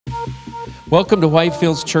Welcome to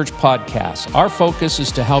Whitefields Church Podcast. Our focus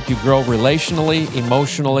is to help you grow relationally,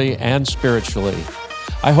 emotionally, and spiritually.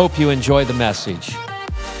 I hope you enjoy the message.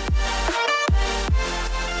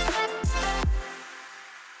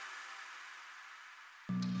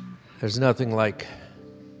 There's nothing like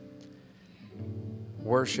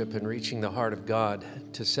worship and reaching the heart of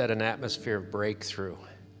God to set an atmosphere of breakthrough.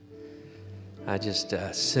 I just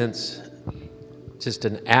sense just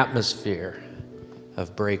an atmosphere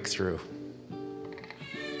of breakthrough.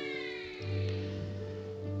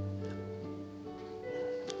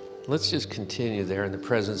 Let's just continue there in the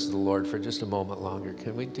presence of the Lord for just a moment longer.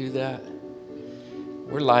 Can we do that?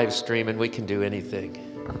 We're live streaming. We can do anything.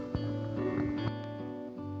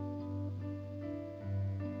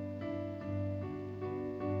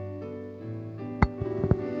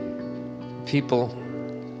 People,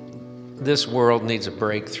 this world needs a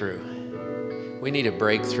breakthrough. We need a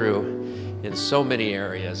breakthrough in so many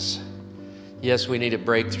areas. Yes, we need a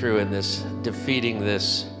breakthrough in this defeating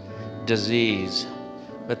this disease.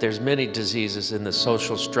 But there's many diseases in the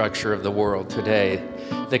social structure of the world today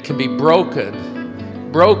that can be broken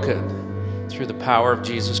through the power of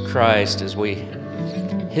Jesus Christ as we,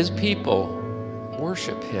 His people,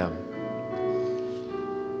 worship Him.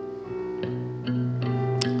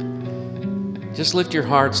 Just lift your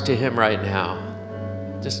hearts to Him right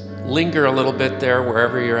now. Just linger a little bit there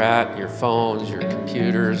wherever you're at, your phones, your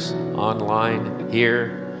computers, online,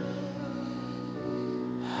 here.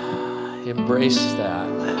 Embrace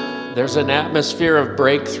that. There's an atmosphere of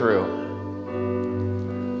breakthrough.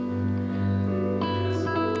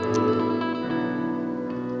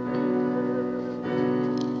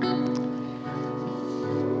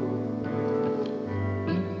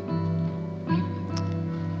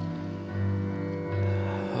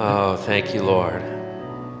 Oh, thank you, Lord.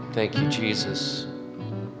 Thank you, Jesus.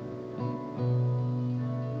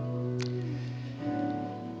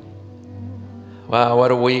 Wow,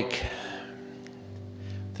 what a week.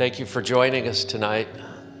 Thank you for joining us tonight,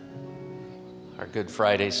 our Good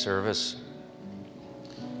Friday service.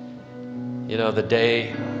 You know, the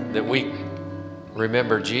day that we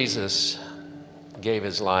remember Jesus gave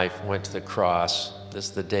His life, went to the cross, this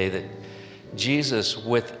is the day that Jesus,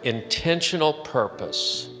 with intentional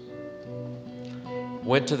purpose,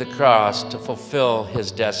 went to the cross to fulfill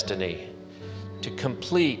His destiny, to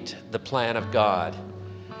complete the plan of God.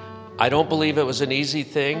 I don't believe it was an easy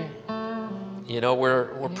thing. You know,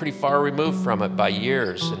 we're pretty far removed from it by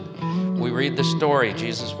years, and we read the story.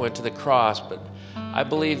 Jesus went to the cross, but I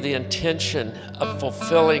believe the intention of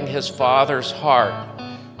fulfilling His Father's heart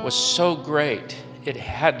was so great, it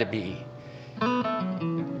had to be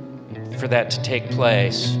for that to take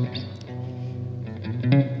place.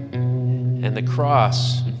 And the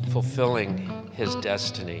cross fulfilling His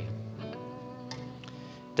destiny.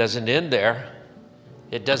 Doesn't end there.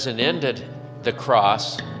 It doesn't end at the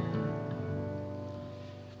cross,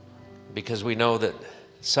 because we know that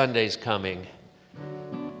Sunday's coming.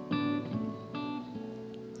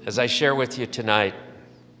 As I share with you tonight,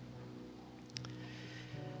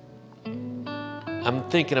 I'm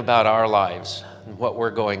thinking about our lives and what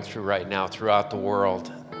we're going through right now throughout the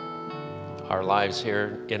world. Our lives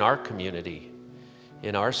here in our community,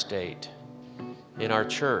 in our state, in our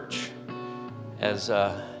church. As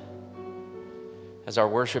our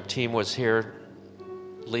worship team was here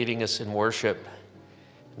leading us in worship,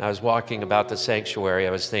 and I was walking about the sanctuary, I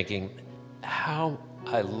was thinking how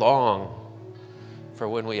I long for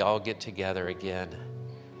when we all get together again.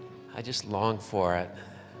 I just long for it.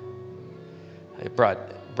 It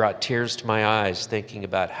brought tears to my eyes thinking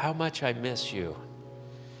about how much I miss you.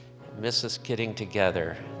 I miss us getting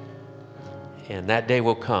together. And that day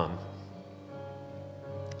will come.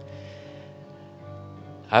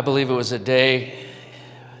 I believe it was a day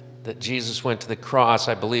that Jesus went to the cross.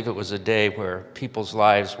 I believe it was a day where people's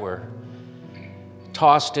lives were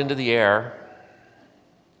tossed into the air.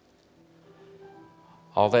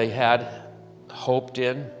 All they had hoped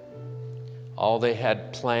in, all they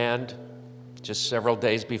had planned, just several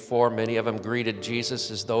days before, many of them greeted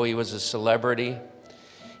Jesus as though He was a celebrity.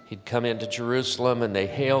 He'd come into Jerusalem and they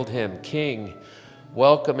hailed Him, King,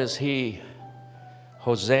 welcome is He.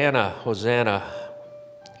 Hosanna, Hosanna,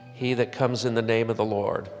 He that comes in the name of the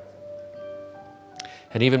Lord.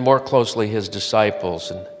 And even more closely, His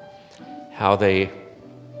disciples and how they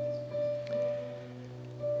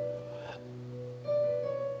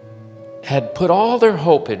had put all their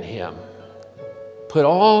hope in Him, put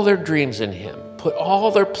all their dreams in Him, put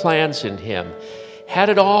all their plans in Him, had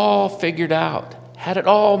it all figured out, had it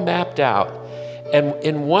all mapped out. And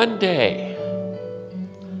in one day,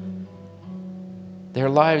 their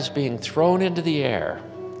lives being thrown into the air,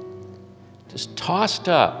 just tossed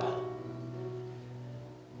up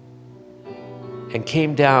and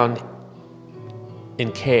came down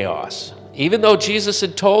in chaos. Even though Jesus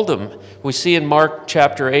had told them, we see in Mark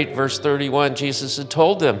chapter 8, verse 31, Jesus had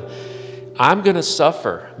told them, I'm going to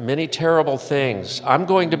suffer many terrible things. I'm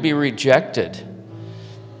going to be rejected.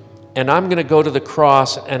 And I'm going to go to the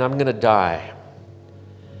cross and I'm going to die.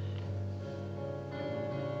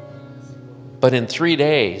 But in 3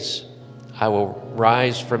 days, I will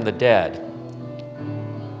rise from the dead.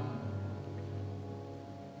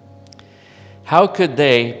 How could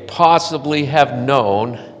they possibly have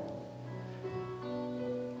known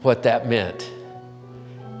what that meant?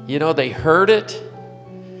 You know, they heard it.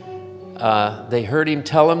 They heard him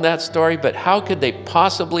tell them that story, but how could they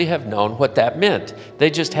possibly have known what that meant? They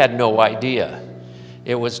just had no idea.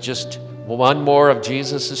 It was just one more of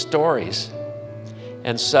Jesus' stories.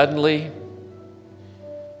 And suddenly,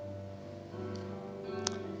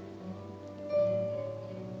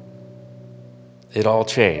 it all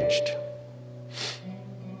changed.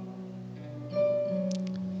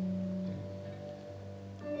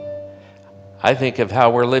 I think of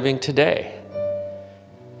how we're living today.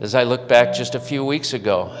 As I look back just a few weeks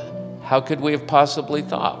ago, how could we have possibly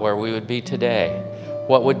thought where we would be today?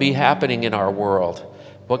 What would be happening in our world?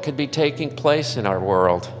 What could be taking place in our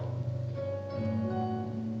world?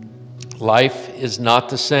 Life is not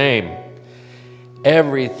the same.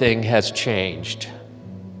 Everything has changed.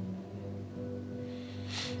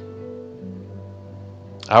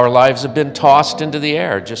 Our lives have been tossed into the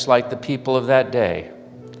air, just like the people of that day,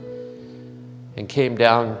 and came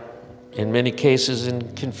down, in many cases,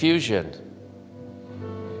 in confusion.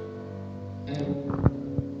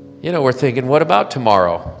 You know, we're thinking, what about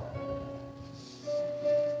tomorrow?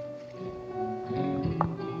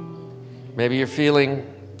 Maybe you're feeling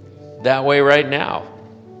that way right now.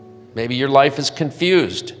 Maybe your life is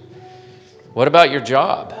confused. What about your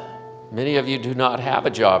job? Many of you do not have a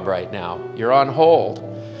job right now. You're on hold.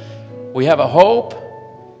 We have a hope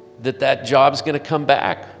that that job's going to come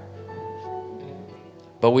back,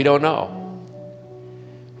 but we don't know.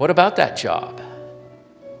 What about that job?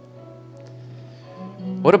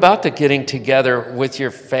 What about the getting together with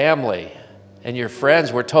your family and your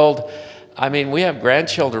friends? We're told, we have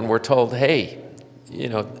grandchildren. We're told, hey, you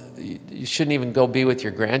know, you shouldn't even go be with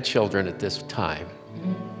your grandchildren at this time.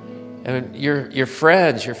 And your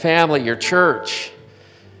friends, your family, your church,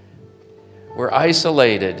 we're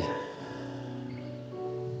isolated.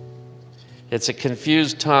 It's a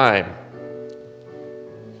confused time.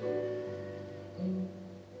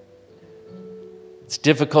 It's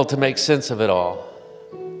difficult to make sense of it all.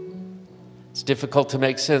 It's difficult to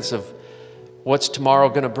make sense of what's tomorrow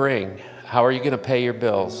going to bring. How are you going to pay your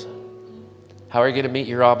bills? How are you going to meet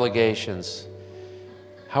your obligations?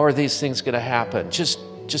 How are these things going to happen? Just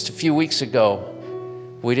a few weeks ago,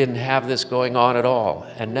 we didn't have this going on at all.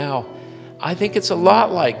 And now, I think it's a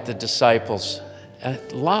lot like the disciples, a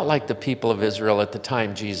lot like the people of Israel at the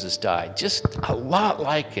time Jesus died. Just a lot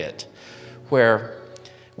like it, where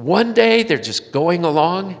one day they're just going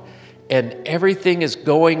along and everything is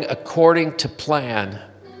going according to plan.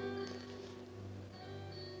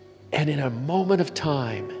 And in a moment of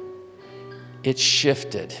time, it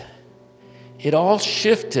shifted. It all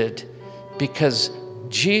shifted because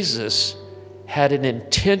Jesus had an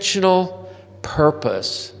intentional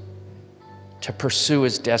purpose to pursue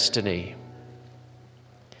his destiny.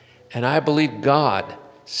 And I believe God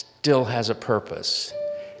still has a purpose,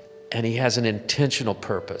 and he has an intentional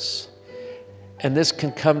purpose. And this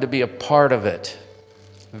can come to be a part of it,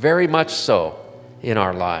 very much so in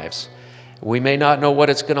our lives. We may not know what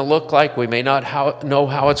it's going to look like. We may not know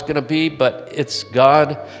how it's going to be, but it's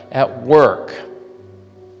God at work.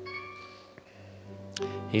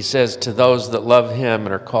 He says, to those that love him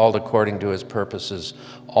and are called according to his purposes,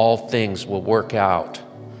 all things will work out.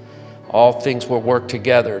 All things will work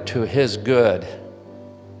together to his good.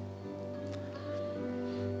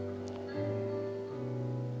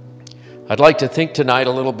 I'd like to think tonight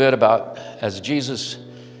a little bit about, as Jesus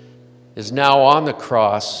is now on the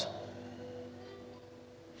cross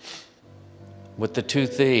with the two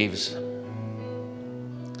thieves,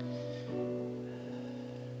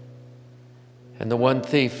 and the one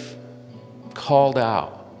thief called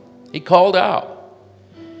out. He called out.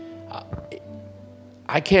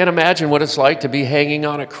 I can't imagine what it's like to be hanging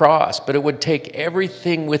on a cross, but it would take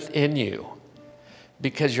everything within you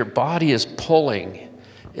because your body is pulling.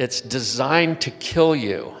 It's designed to kill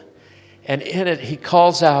you. And in it, he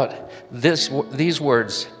calls out these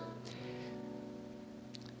words,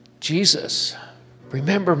 Jesus,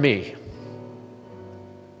 remember me.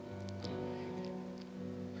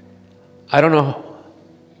 I don't know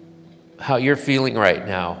how you're feeling right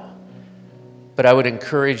now, but I would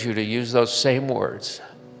encourage you to use those same words.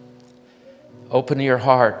 Open your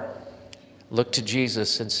heart, look to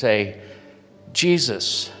Jesus and say,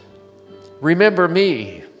 Jesus, remember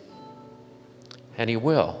me. And he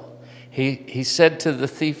will. He said to the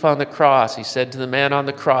thief on the cross, he said to the man on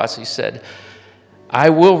the cross, he said, I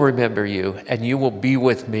will remember you and you will be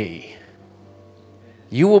with me.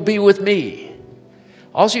 You will be with me.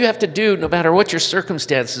 All you have to do, no matter what your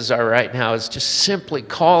circumstances are right now, is just simply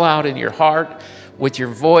call out in your heart with your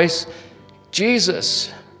voice,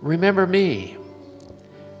 Jesus, remember me.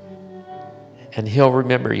 And he'll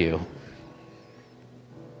remember you.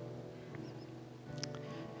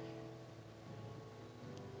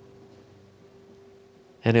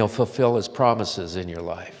 And he'll fulfill his promises in your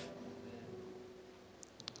life.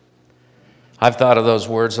 I've thought of those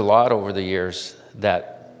words a lot over the years,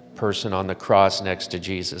 that person on the cross next to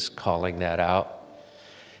Jesus calling that out.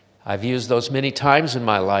 I've used those many times in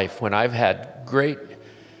my life when I've had great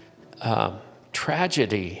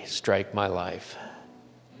tragedy strike my life.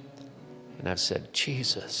 And I've said,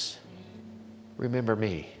 Jesus, remember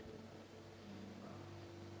me.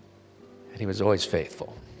 And he was always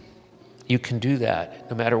faithful. You can do that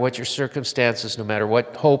no matter what your circumstances, no matter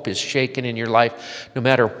what hope is shaken in your life, no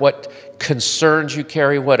matter what concerns you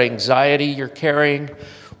carry, what anxiety you're carrying,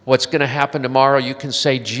 what's going to happen tomorrow. You can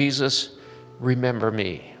say, Jesus, remember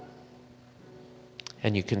me.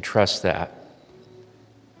 And you can trust that.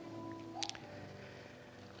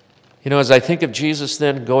 You know, as I think of Jesus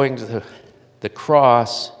then going to the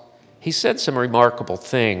cross, he said some remarkable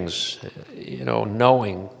things,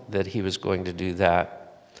 knowing that he was going to do that.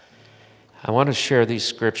 I want to share these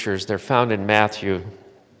scriptures. They're found in Matthew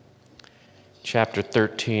chapter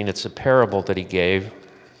 13. It's a parable that he gave.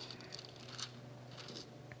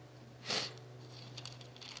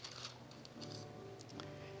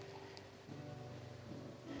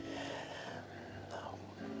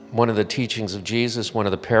 One of the teachings of Jesus, one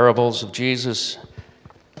of the parables of Jesus,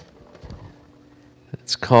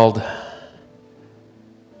 it's called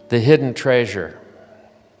The Hidden Treasure.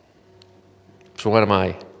 It's one of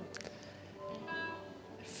my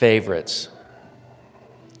favorites.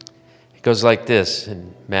 It goes like this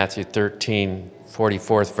in Matthew 13,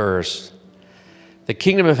 44th verse. The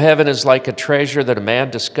kingdom of heaven is like a treasure that a man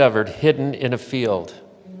discovered hidden in a field.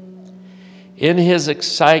 In his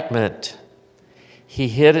excitement, he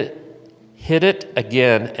hid it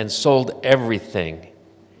again and sold everything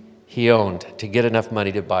he owned to get enough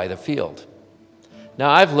money to buy the field. Now,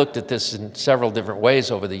 I've looked at this in several different ways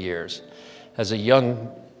over the years. As a young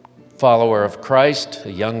follower of Christ,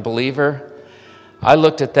 a young believer, I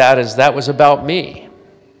looked at that as that was about me.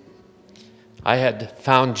 I had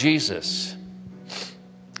found Jesus,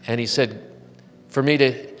 and he said for me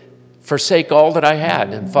to forsake all that I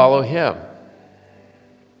had and follow him.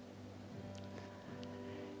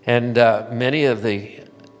 And many of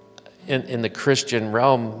in the Christian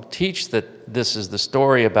realm teach that this is the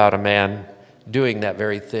story about a man doing that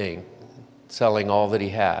very thing, selling all that he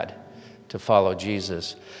had to follow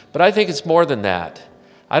Jesus. But I think it's more than that.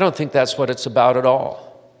 I don't think that's what it's about at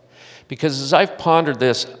all. Because as I've pondered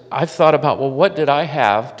this, I've thought about, well, what did I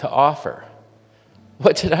have to offer?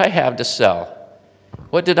 What did I have to sell?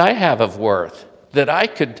 What did I have of worth that I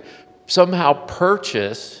could somehow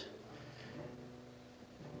purchase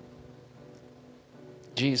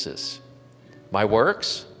Jesus? My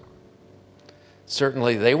works?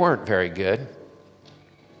 Certainly they weren't very good.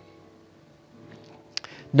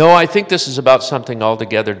 No, I think this is about something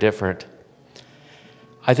altogether different.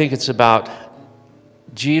 I think it's about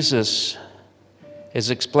Jesus is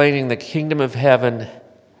explaining the kingdom of heaven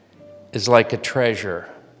is like a treasure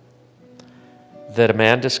that a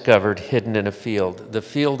man discovered hidden in a field. The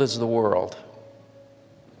field is the world.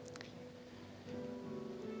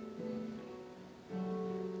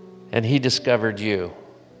 And he discovered you.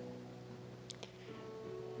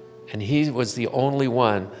 And he was the only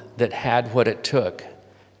one that had what it took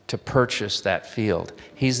to purchase that field.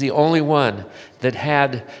 He's the only one that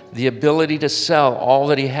had the ability to sell all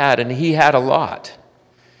that he had, and he had a lot.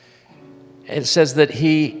 It says that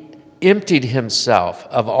he emptied himself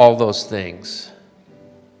of all those things.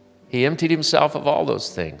 He emptied himself of all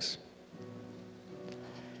those things.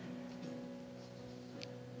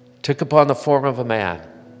 Took upon the form of a man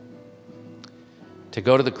to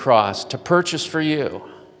go to the cross, to purchase for you.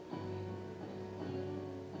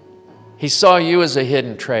 He saw you as a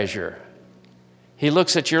hidden treasure. He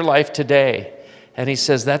looks at your life today and he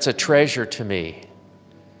says, that's a treasure to me.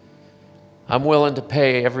 I'm willing to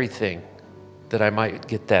pay everything that I might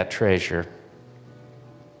get that treasure.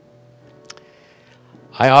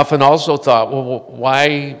 I often also thought, well,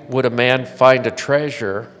 why would a man find a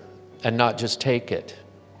treasure and not just take it?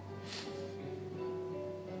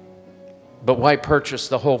 But why purchase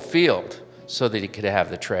the whole field so that he could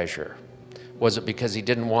have the treasure? Was it because he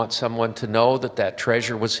didn't want someone to know that that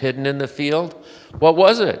treasure was hidden in the field? What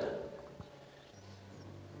was it?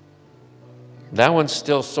 That one's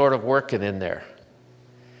still sort of working in there.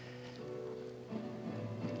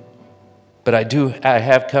 But I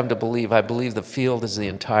have come to believe, I believe the field is the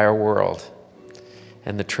entire world,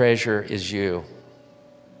 and the treasure is you.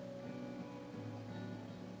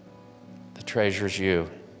 The treasure is you.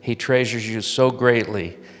 He treasures you so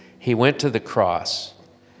greatly. He went to the cross.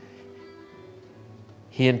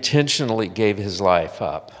 He intentionally gave his life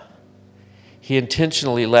up. He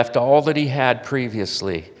intentionally left all that he had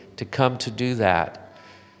previously to come to do that,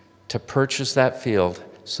 to purchase that field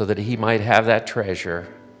so that he might have that treasure,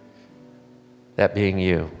 that being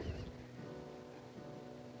you.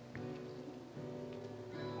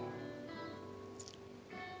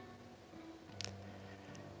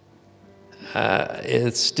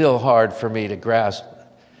 It's still hard for me to grasp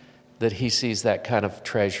that he sees that kind of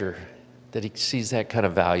treasure, that he sees that kind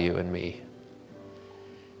of value in me.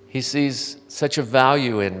 He sees such a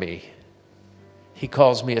value in me. He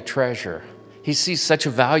calls me a treasure. He sees such a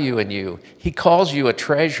value in you. He calls you a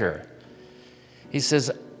treasure. He says,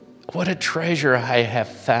 what a treasure I have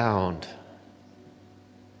found.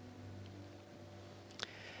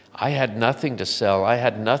 I had nothing to sell. I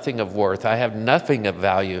had nothing of worth. I have nothing of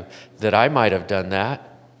value that I might have done that.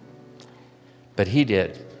 But he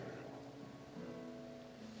did.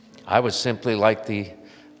 I was simply like the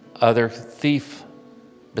other thief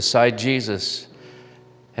beside Jesus.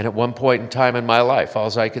 And at one point in time in my life,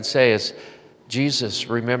 all I could say is, Jesus,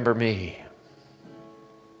 remember me.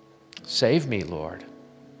 Save me, Lord.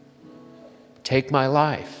 Take my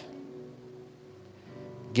life.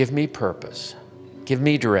 Give me purpose. Give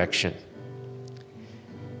me direction.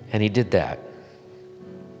 And he did that.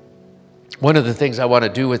 One of the things I want to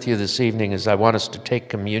do with you this evening is I want us to take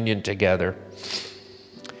communion together.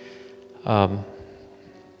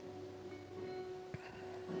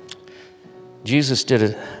 Jesus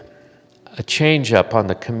did a change up on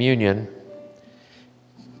the communion.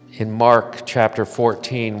 In Mark chapter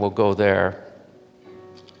 14, we'll go there.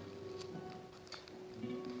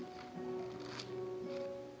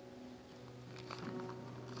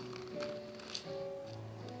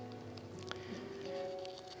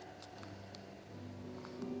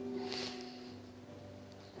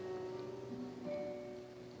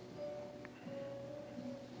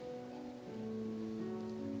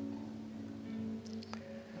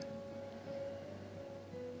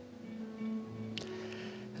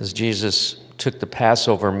 As Jesus took the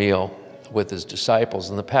Passover meal with his disciples,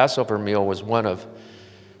 and the Passover meal was one of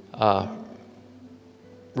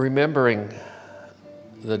remembering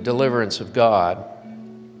the deliverance of God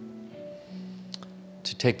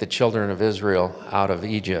to take the children of Israel out of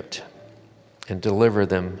Egypt and deliver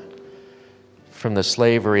them from the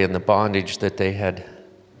slavery and the bondage that they had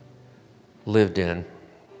lived in.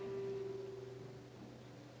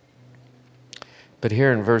 But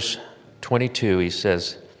here in verse 22, he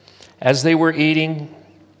says, as they were eating,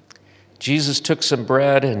 Jesus took some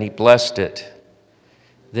bread and he blessed it.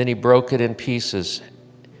 Then he broke it in pieces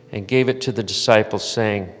and gave it to the disciples,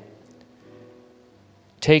 saying,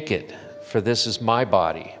 take it, for this is my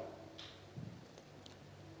body.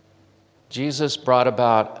 Jesus brought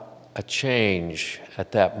about a change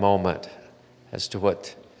at that moment as to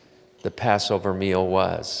what the Passover meal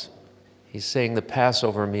was. He's saying the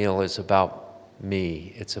Passover meal is about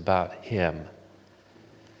me. It's about him.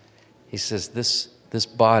 He says, this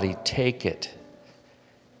body, take it.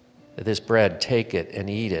 This bread, take it and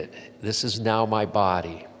eat it. This is now my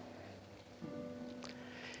body.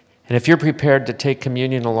 And if you're prepared to take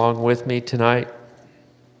communion along with me tonight,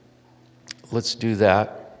 let's do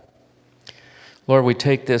that. Lord, we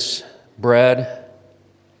take this bread.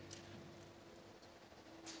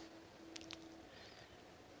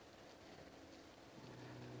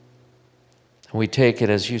 And we take it,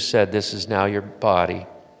 as you said, this is now your body.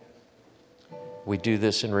 We do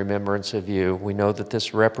this in remembrance of you. We know that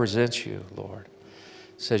this represents you, Lord.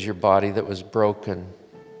 It says your body that was broken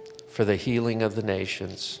for the healing of the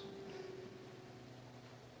nations.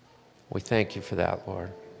 We thank you for that,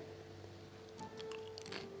 Lord.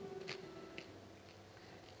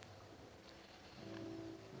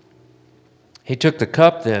 He took the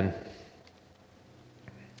cup then.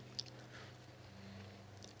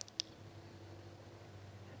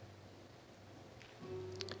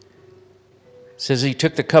 It says he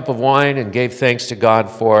took the cup of wine and gave thanks to God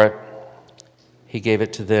for it. He gave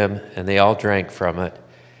it to them, and they all drank from it.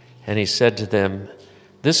 And he said to them,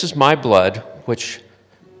 "This is my blood, which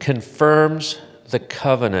confirms the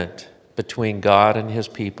covenant between God and his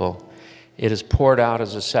people. It is poured out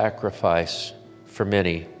as a sacrifice for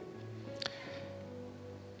many."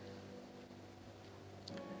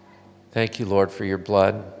 Thank you, Lord, for your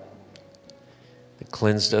blood that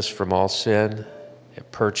cleansed us from all sin.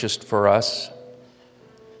 It purchased for us,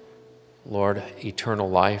 Lord, eternal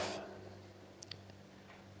life.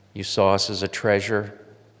 You saw us as a treasure.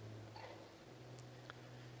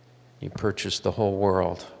 You purchased the whole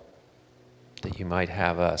world that you might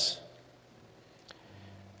have us.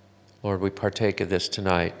 Lord, we partake of this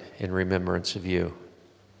tonight in remembrance of you.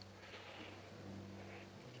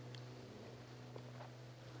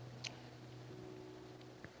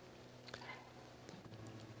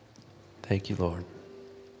 Thank you, Lord.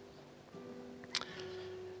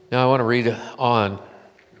 Now I want to read on.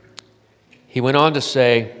 He went on to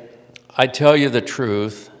say, "I tell you the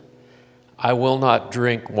truth, I will not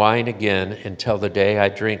drink wine again until the day I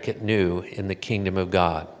drink it new in the kingdom of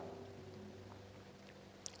God."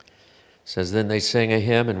 It says, then they sang a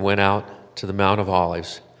hymn and went out to the Mount of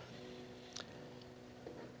Olives.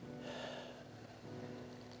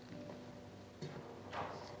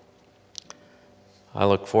 I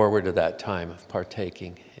look forward to that time of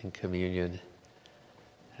partaking in communion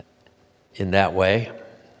in that way.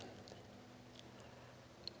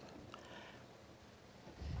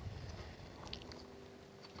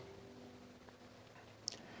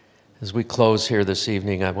 As we close here this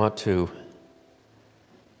evening, I want to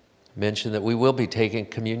mention that we will be taking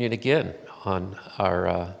communion again on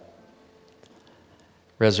our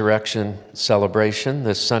resurrection celebration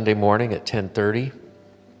this Sunday morning at 10:30.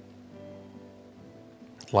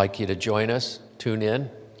 I'd like you to join us, tune in.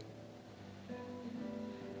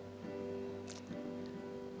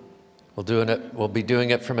 We'll be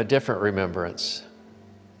doing it from a different remembrance.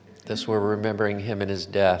 This we're remembering him in his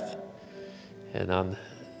death. And on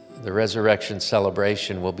the resurrection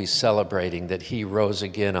celebration, we'll be celebrating that he rose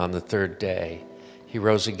again on the third day. He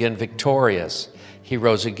rose again victorious. He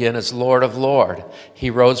rose again as Lord of Lords.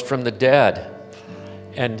 He rose from the dead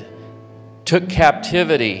and took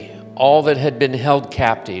captivity all that had been held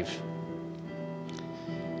captive.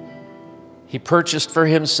 He purchased for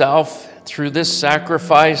himself through this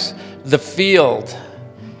sacrifice the field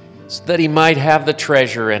so that he might have the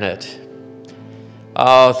treasure in it.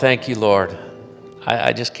 Oh, thank you, Lord.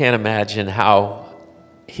 I just can't imagine how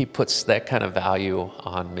he puts that kind of value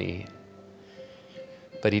on me.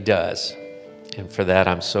 But he does. And for that,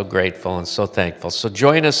 I'm so grateful and so thankful. So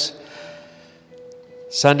join us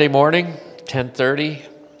Sunday morning, 10:30,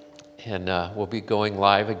 and we'll be going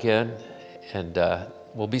live again. And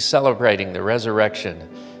we'll be celebrating the resurrection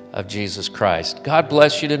of Jesus Christ. God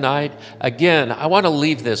bless you tonight. Again, I want to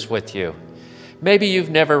leave this with you. Maybe you've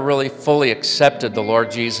never really fully accepted the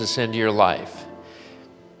Lord Jesus into your life.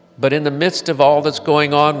 But in the midst of all that's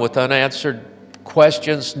going on with unanswered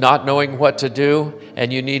questions, not knowing what to do,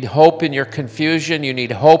 and you need hope in your confusion, you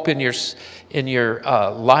need hope in your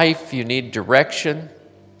life, you need direction,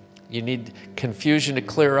 you need confusion to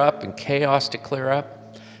clear up and chaos to clear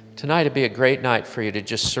up, tonight would be a great night for you to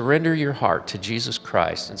just surrender your heart to Jesus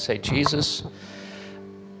Christ and say, Jesus,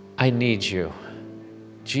 I need you.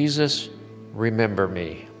 Jesus, remember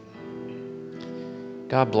me.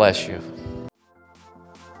 God bless you.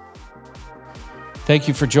 Thank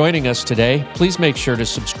you for joining us today. Please make sure to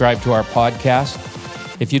subscribe to our podcast.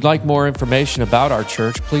 If you'd like more information about our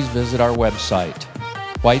church, please visit our website,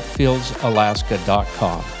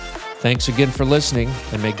 whitefieldsalaska.com. Thanks again for listening,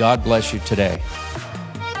 and may God bless you today.